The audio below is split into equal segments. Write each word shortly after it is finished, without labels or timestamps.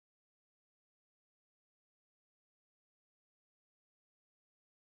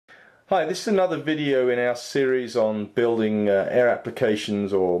Hi, this is another video in our series on building air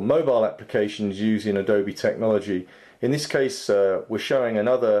applications or mobile applications using Adobe technology. In this case we're showing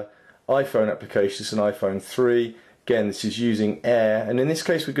another iPhone application. It's an iPhone 3. Again, this is using air, and in this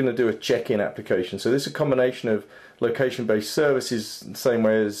case we're going to do a check-in application. So this is a combination of location-based services, the same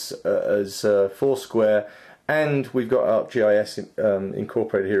way as Foursquare, and we've got ArcGIS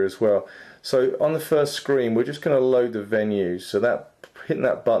incorporated here as well. So on the first screen we're just going to load the venues. So that hitting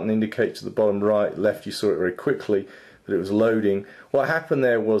that button indicates to the bottom right, left, you saw it very quickly that it was loading. What happened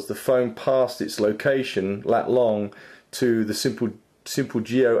there was the phone passed its location, lat long, to the Simple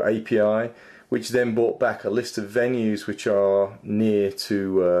Geo API, which then brought back a list of venues which are near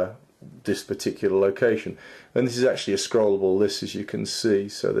to this particular location. And this is actually a scrollable list, as you can see,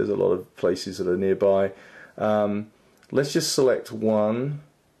 so there's a lot of places that are nearby. Let's just select one,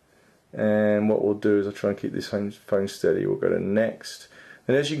 and what we'll do is I'll try and keep this phone steady. We'll go to next,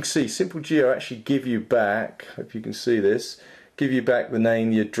 and as you can see, Simple Geo actually give you back, hope you can see this, give you back the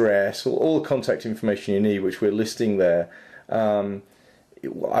name, the address, all the contact information you need, which we're listing there.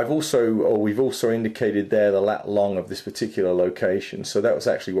 We've also indicated there the lat long of this particular location, so that was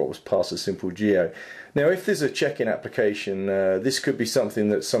actually what was passed to Simple Geo. Now if there's a check-in application, this could be something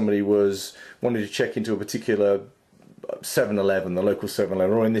that somebody wanted to check into a particular 7-Eleven, the local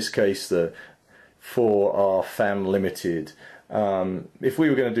 7-Eleven, or in this case the 4R Fam Limited. If we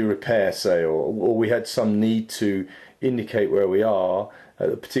were going to do repair, say, or we had some need to indicate where we are at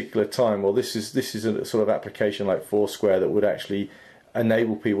a particular time, well, this is a sort of application like Foursquare that would actually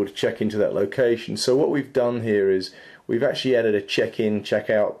enable people to check into that location. So what we've done here is we've actually added a check-in,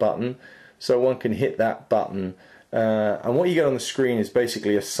 check-out button, so one can hit that button. And what you get on the screen is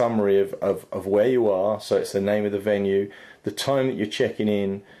basically a summary of where you are. So it's the name of the venue, the time that you're checking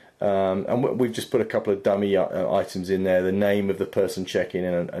in, and we've just put a couple of dummy items in there, the name of the person checking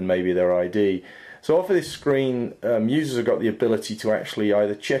in and maybe their ID. So off of this screen, users have got the ability to actually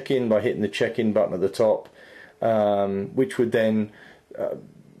either check in by hitting the check-in button at the top, which would then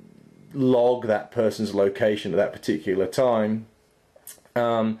log that person's location at that particular time,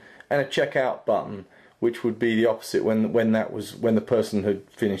 and a check-out button, which would be the opposite when the person had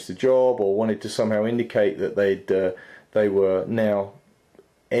finished the job or wanted to somehow indicate that they were now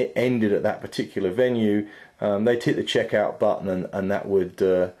ended at that particular venue. They'd hit the checkout button, and that would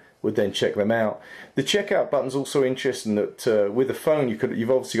then check them out. The checkout button's also interesting that with the phone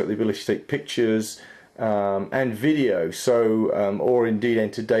you've obviously got the ability to take pictures and video, so or indeed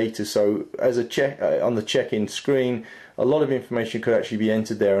enter data. So as a on the check-in screen, a lot of information could actually be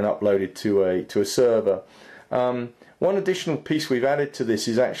entered there and uploaded to a server. One additional piece we've added to this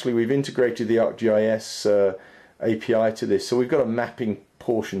is actually we've integrated the ArcGIS API to this, so we've got a mapping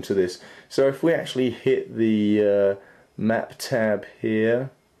portion to this. So if we actually hit the map tab here,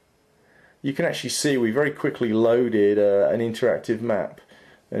 you can actually see we very quickly loaded an interactive map.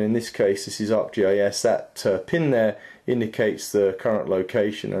 And in this case, this is ArcGIS. That pin there indicates the current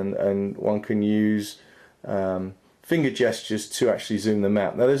location, and one can use finger gestures to actually zoom the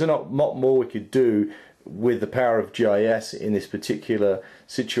map. Now there's a lot more we could do with the power of GIS in this particular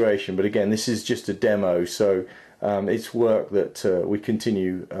situation, but again, this is just a demo, so it's work that we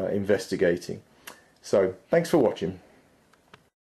continue investigating. So thanks for watching.